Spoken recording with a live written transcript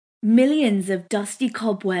Millions of dusty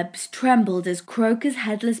cobwebs trembled as Croaker's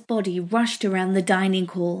headless body rushed around the dining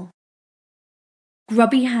hall.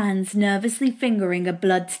 Grubby hands nervously fingering a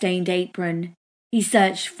blood-stained apron, he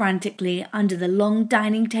searched frantically under the long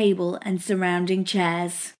dining table and surrounding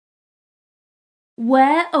chairs.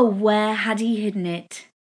 Where, oh where had he hidden it?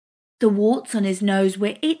 The warts on his nose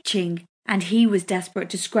were itching, and he was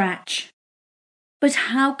desperate to scratch. But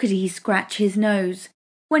how could he scratch his nose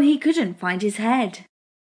when he couldn't find his head?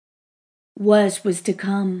 Worse was to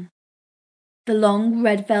come. The long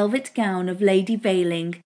red velvet gown of Lady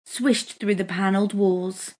Veiling swished through the panelled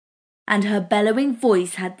walls, and her bellowing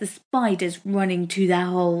voice had the spiders running to their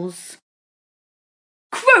holes.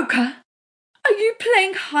 "Croaker, are you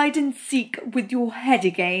playing hide-and-seek with your head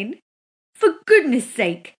again? For goodness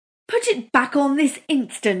sake, put it back on this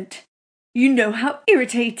instant. You know how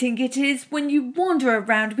irritating it is when you wander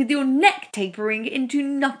around with your neck tapering into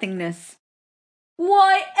nothingness.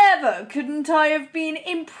 Why ever couldn't I have been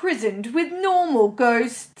imprisoned with normal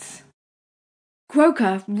ghosts?"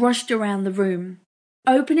 Croaker rushed around the room,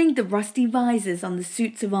 opening the rusty visors on the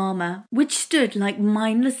suits of armour, which stood like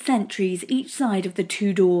mindless sentries each side of the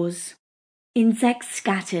two doors. Insects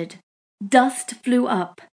scattered, dust flew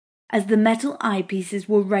up, as the metal eyepieces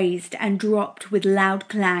were raised and dropped with loud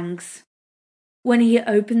clangs. When he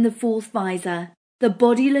opened the fourth visor, the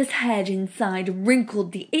bodiless head inside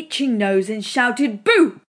wrinkled the itching nose and shouted,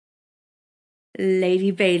 "Boo!"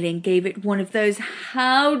 Lady Veiling gave it one of those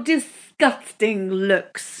 "how disgusting"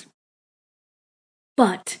 looks.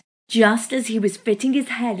 But just as he was fitting his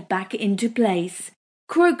head back into place,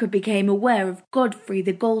 Croaker became aware of Godfrey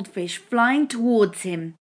the goldfish flying towards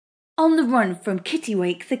him, on the run from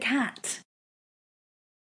Kittiwake the cat.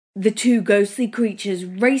 The two ghostly creatures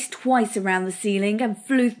raced twice around the ceiling and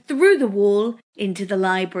flew through the wall into the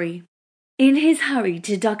library. In his hurry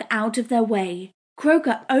to duck out of their way,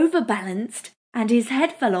 Croaker overbalanced, and his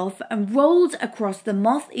head fell off and rolled across the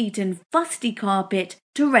moth-eaten, fusty carpet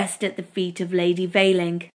to rest at the feet of Lady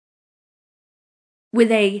Veiling.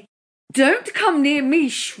 With a "Don't come near me"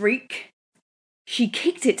 shriek, she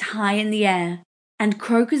kicked it high in the air, and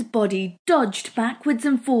Croaker's body dodged backwards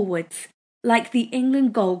and forwards, like the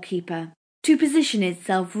England goalkeeper, to position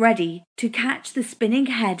itself ready to catch the spinning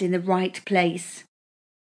head in the right place.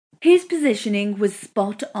 His positioning was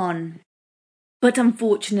spot on. But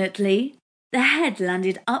unfortunately, the head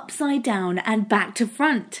landed upside down and back to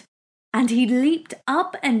front, and he leaped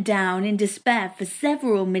up and down in despair for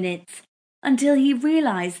several minutes until he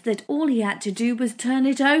realized that all he had to do was turn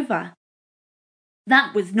it over.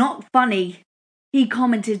 "That was not funny," he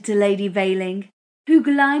commented to Lady Veiling, who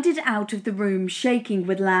glided out of the room shaking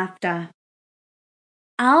with laughter.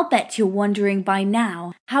 "I'll bet you're wondering by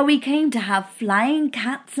now how we came to have flying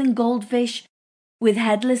cats and goldfish with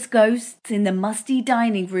headless ghosts in the musty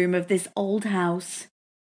dining room of this old house.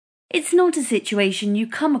 It's not a situation you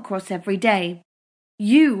come across every day.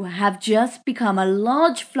 You have just become a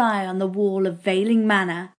large fly on the wall of Veiling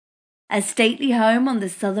Manor, a stately home on the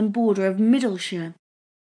southern border of Middleshire.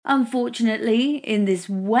 Unfortunately, in this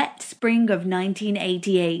wet spring of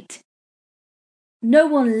 1988. No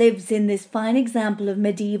one lives in this fine example of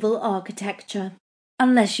medieval architecture,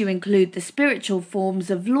 unless you include the spiritual forms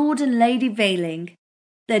of Lord and Lady Veiling,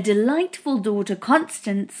 their delightful daughter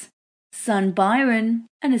Constance, son Byron,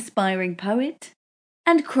 an aspiring poet,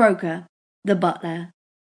 and Croaker, the butler,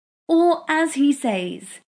 or as he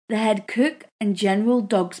says, the head cook and general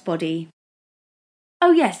dog's body.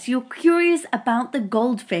 Oh yes, you're curious about the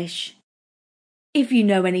goldfish. If you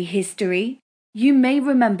know any history, you may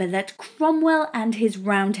remember that Cromwell and his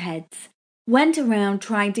Roundheads went around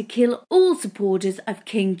trying to kill all supporters of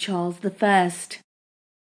King Charles I.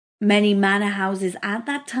 Many manor houses at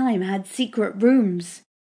that time had secret rooms,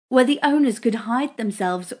 where the owners could hide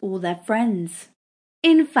themselves or their friends.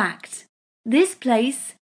 In fact, this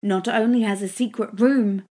place not only has a secret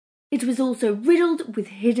room, it was also riddled with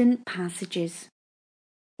hidden passages.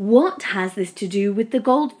 What has this to do with the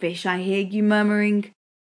goldfish, I hear you murmuring?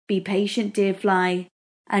 Be patient, dear fly,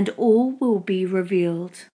 and all will be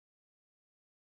revealed.